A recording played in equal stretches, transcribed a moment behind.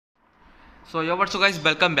So yo, what's up guys,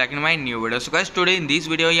 welcome back in my new video. So guys, today in this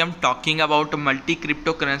video I am talking about multi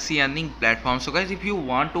cryptocurrency earning platform. So guys, if you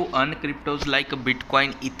want to earn cryptos like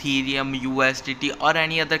Bitcoin, Ethereum, USDT or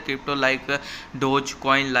any other crypto like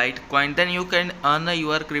Dogecoin, Litecoin, then you can earn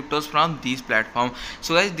your cryptos from this platform.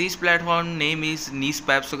 So guys, this platform name is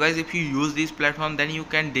Neswap. So guys, if you use this platform, then you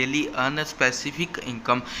can daily earn a specific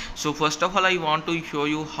income. So first of all, I want to show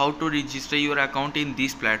you how to register your account in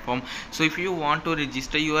this platform. So if you want to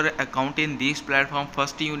register your account in this platform,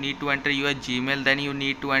 first you need to enter your Gmail, then you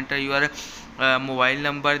need to enter your mobile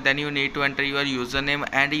number, then you need to enter your username,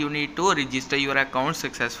 and you need to register your account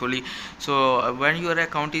successfully. So when your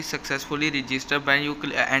account is successfully registered, when you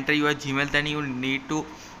enter your Gmail, then you need to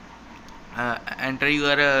enter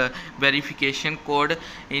your verification code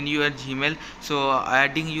in your Gmail. So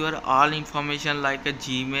adding your all information like a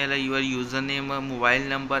Gmail, your username, mobile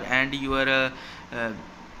number, and your uh,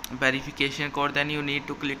 verification code, then you need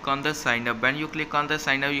to click on the sign up. When you click on the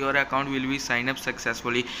sign up, your account will be signed up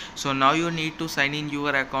successfully. So now you need to sign in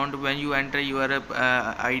your account. When you enter your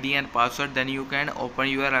ID and password, then you can open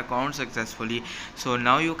your account successfully. So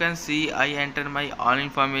now you can see I enter my all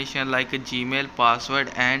information like a Gmail,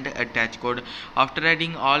 password, and attach code. After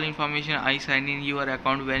adding all information, I sign in your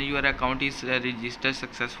account. When your account is registered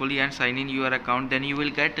successfully and sign in your account, then you will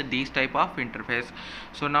get this type of interface.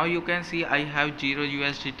 So now you can see I have 0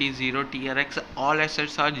 USDT, 0 TRX, all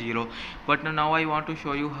assets are 0. But now I want to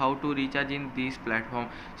show you how to recharge in this platform.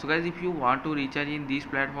 So guys, if you want to recharge in this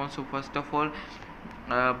platform, so first of all,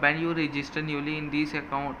 when you register newly in this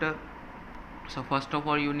account, so first of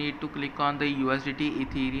all you need to click on the USDT,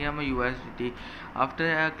 Ethereum, USDT.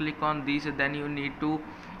 After click on this, then you need to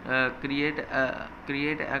create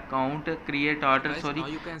account, create order. Guys, sorry, now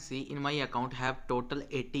you can see in my account have total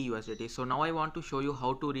 80 USDT. So now I want to show you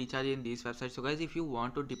how to recharge in this website. So guys, if you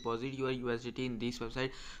want to deposit your USDT in this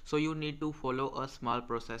website, so you need to follow a small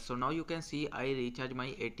process. So now you can see I recharge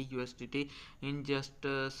my 80 USDT in just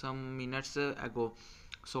some minutes ago.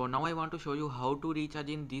 So now I want to show you how to recharge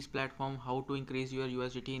in this platform, how to increase your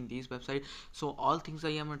USDT in this website. So all things I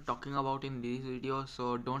am talking about in this video,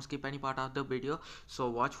 so don't skip any part of the video.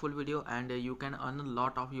 So watch full video and you can earn a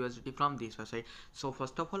lot of USDT from this website. So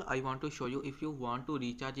first of all, I want to show you, if you want to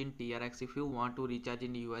recharge in TRX, if you want to recharge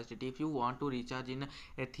in USDT, if you want to recharge in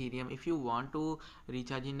Ethereum, if you want to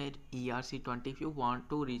recharge in ERC20, if you want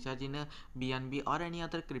to recharge in BNB or any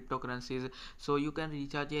other cryptocurrencies, so you can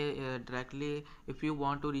recharge directly. If you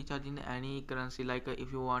want to recharge in any currency, like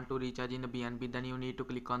if you want to recharge in a BNB, then you need to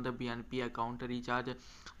click on the BNB account recharge.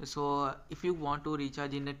 So if you want to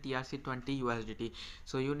recharge in a TRC20 USDT,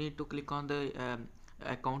 so you need to click on the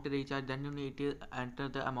account recharge, then you need to enter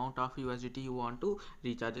the amount of USDT you want to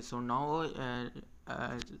recharge. So now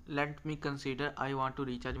let me consider I want to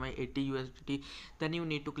recharge my 80 USDT. Then you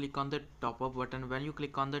need to click on the top up button. When you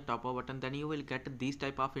click on the top up button, then you will get this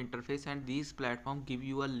type of interface, and this platform give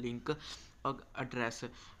you a link address.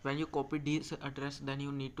 When you copy this address, then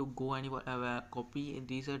you need to go any copy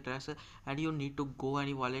this address, and you need to go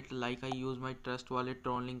any wallet. Like I use my Trust wallet,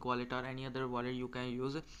 Tronlink wallet, or any other wallet you can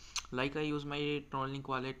use. Like I use my Tronlink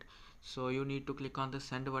wallet, so you need to click on the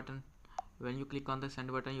send button. When you click on the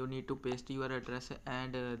send button, you need to paste your address,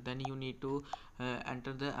 and then you need to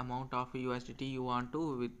enter the amount of USDT you want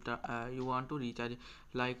to you want to recharge.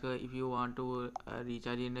 Like if you want to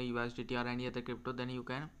recharge in a USDT or any other crypto, then you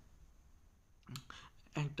can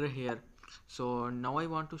enter here. So now I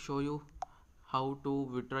want to show you how to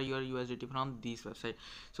withdraw your USDT from this website.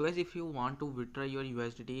 So guys, if you want to withdraw your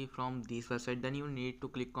USDT from this website, then you need to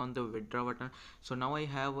click on the withdraw button. So now I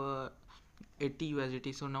have 80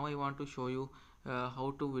 USDT. So now I want to show you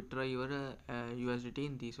how to withdraw your USDT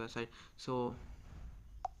in this website. So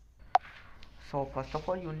first of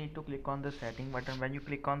all, you need to click on the setting button. When you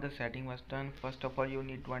click on the setting button, first of all you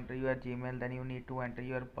need to enter your Gmail, then you need to enter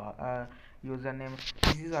your username.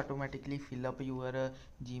 This is automatically fill up your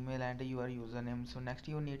Gmail and your username. So next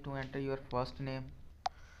you need to enter your first name.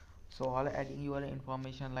 So all adding your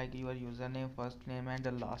information like your username, first name, and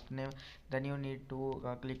the last name. Then you need to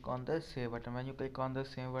click on the save button. When you click on the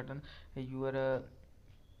save button, your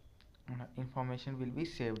information will be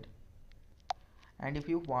saved. And if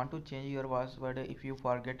you want to change your password, if you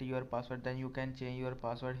forget your password, then you can change your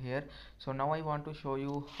password here. So now I want to show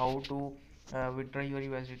you how to withdraw your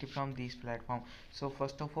USDT from this platform. So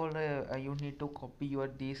first of all, you need to copy your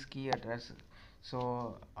this key address.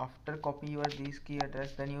 So after copy your this key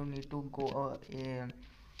address, then you need to go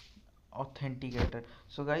authenticator.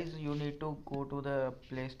 So guys, you need to go to the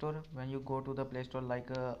Play Store. When you go to the Play Store, like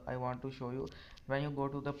I want to show you, when you go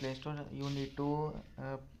to the Play Store, you need to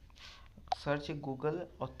search Google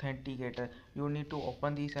Authenticator. You need to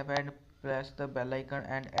open this app and press the bell icon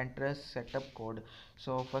and enter a setup code.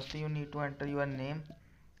 So first you need to enter your name.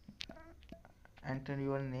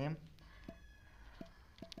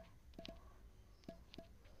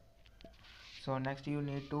 So next you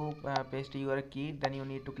need to paste your key, then you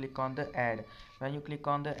need to click on the add. When you click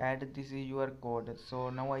on the add, this is your code.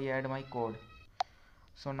 So now I add my code.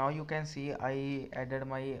 So now you can see I added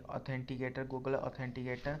my authenticator, Google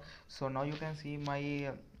authenticator. So now you can see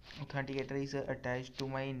my authenticator is attached to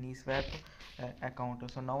my Neswap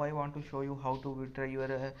account. So now I want to show you how to withdraw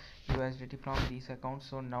your USDT from this account.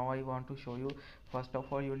 So now I want to show you. First of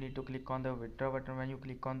all, you need to click on the withdraw button. When you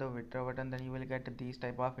click on the withdraw button, then you will get this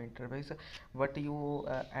type of interface. But you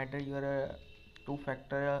added your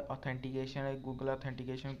two-factor authentication, Google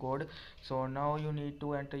authentication code. So now you need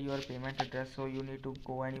to enter your payment address. So you need to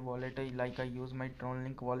go any wallet, like I use my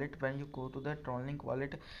TronLink wallet. When you go to the TronLink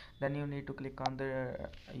wallet, then you need to click on the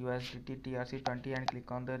USDT TRC20 and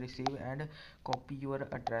click on the receive and copy your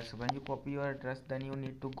address. When you copy your address, then you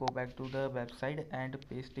need to go back to the website and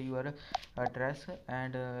paste your address,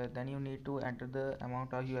 and then you need to enter the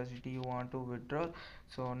amount of USDT you want to withdraw.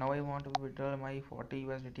 So now I want to withdraw my 40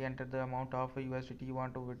 USDT. Enter the amount of USDT you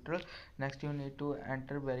want to withdraw. Next you need to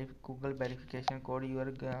enter Google verification code, your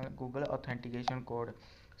Google authentication code.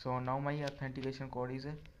 So now my authentication code is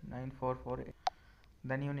 9448.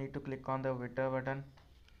 Then you need to click on the withdraw button.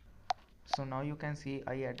 So now you can see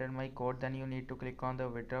I added my code. Then you need to click on the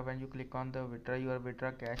withdraw. When you click on the withdraw, your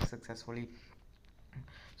withdraw cash successfully.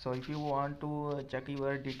 So if you want to check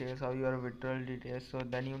your details or your withdrawal details, so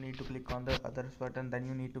then you need to click on the others button. Then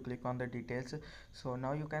you need to click on the details. So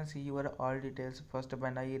now you can see your all details. First,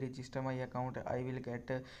 when I register my account, I will get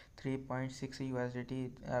 3.6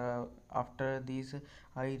 USDT. After this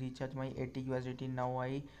I recharge my 80 USDT. Now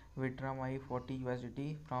I withdraw my 40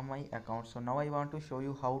 USDT from my account. So now I want to show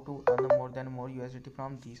you how to earn more USDT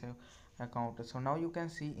from this account. So now you can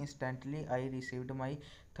see instantly I received my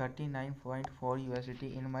 39.4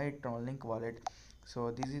 USDT in my TronLink wallet.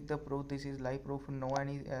 So this is the proof. This is live proof. No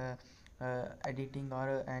any editing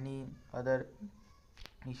or any other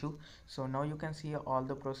issue. So now you can see all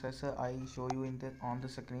the process I show you in the on the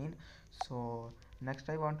screen. So next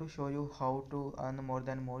I want to show you how to earn more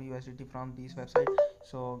USDT from this website.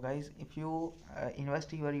 So guys, if you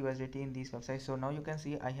invest your USDT in this website, so now you can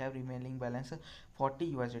see I have remaining balance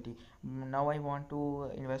 40 USDT. Now I want to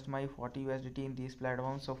invest my 40 USDT in this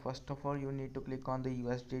platform. So first of all, you need to click on the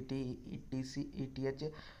USDT ETC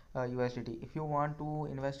ETH USDT. If you want to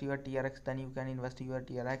invest your TRX, then you can invest your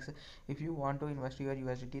TRX. If you want to invest your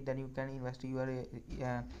USDT, then you can invest your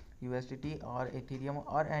USDT or Ethereum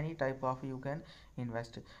or any type of you can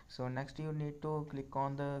invest. So next you need to click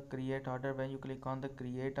on the create order. When you click on the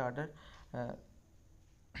create order, uh,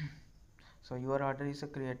 so your order is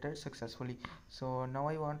created successfully. So now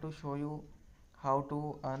I want to show you how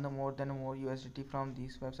to earn more USDT from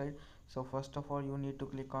this website. So first of all, you need to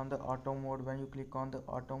click on the auto mode. When you click on the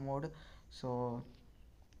auto mode, so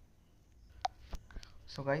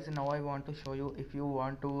guys, now I want to show you if you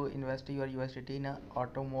want to invest your USDT in a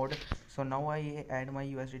auto mode. So now I add my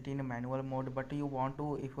USDT in a manual mode, but you want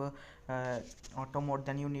to if auto mode,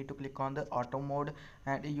 then you need to click on the auto mode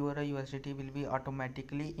and your USDT will be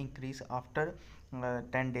automatically increase after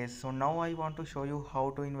 10 days. So now I want to show you how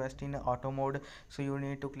to invest in auto mode. So you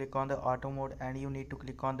need to click on the auto mode and you need to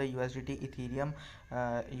click on the USDT Ethereum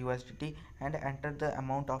USDT and enter the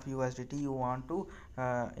amount of USDT you want to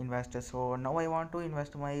invest. So now I want to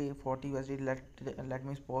invest my 40 USDT. Let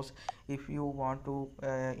me suppose if you want to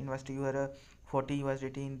invest your 40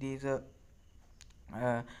 USDT in these uh,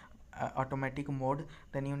 automatic mode,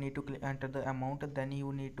 then you need to enter the amount. Then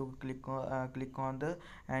you need to click on the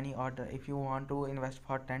any order. If you want to invest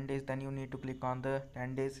for 10 days, then you need to click on the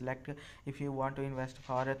 10 days select. If you want to invest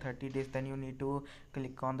for 30 days, then you need to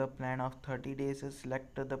click on the plan of 30 days,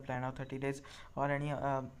 select the plan of 30 days or any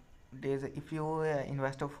days. If you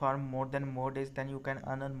invest for more days, then you can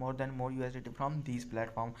earn more USDT from these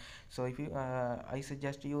platform. So if you I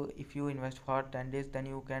suggest you, if you invest for 10 days, then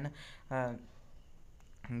you can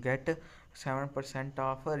get 7%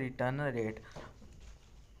 of a return rate.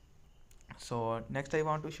 So next I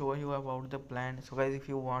want to show you about the plan. So guys, if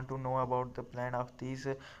you want to know about the plan of these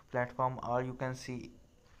platform, or you can see,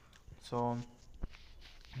 so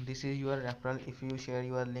this is your referral. If you share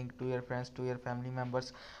your link to your friends, to your family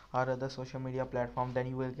members or other social media platform, then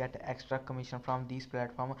you will get extra commission from these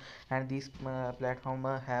platform. And these platform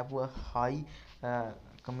have a high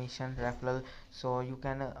commission referral, so you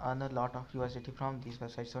can earn a lot of USDT from this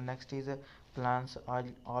website. So next is plans.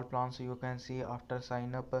 All plans you can see after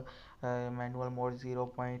sign up, manual mode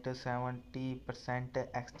 0.70%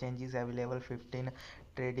 exchange is available, 15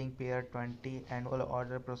 trading pair 20, annual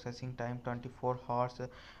order processing time 24 hours,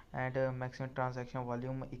 and maximum transaction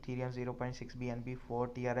volume Ethereum 0.6 BNB for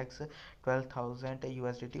TRX 12,000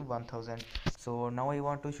 USDT 1000. So now I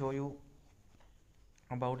want to show you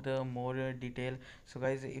about the more detail. So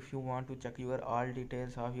guys, if you want to check your all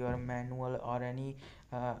details of your manual or any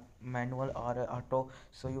manual or auto,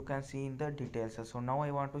 so you can see in the details. So now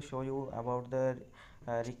I want to show you about the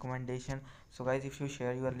recommendation. So guys, if you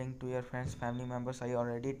share your link to your friends, family members, I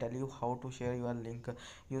already tell you how to share your link.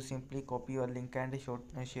 You simply copy your link and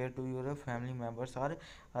share to your family members or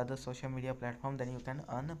other social media platform, then you can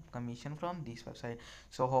earn commission from this website.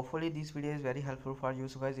 So hopefully this video is very helpful for you.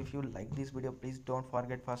 So guys, if you like this video, please don't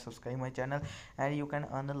forget to subscribe my channel, and you can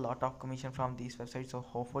earn a lot of commission from this website. So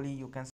hopefully you can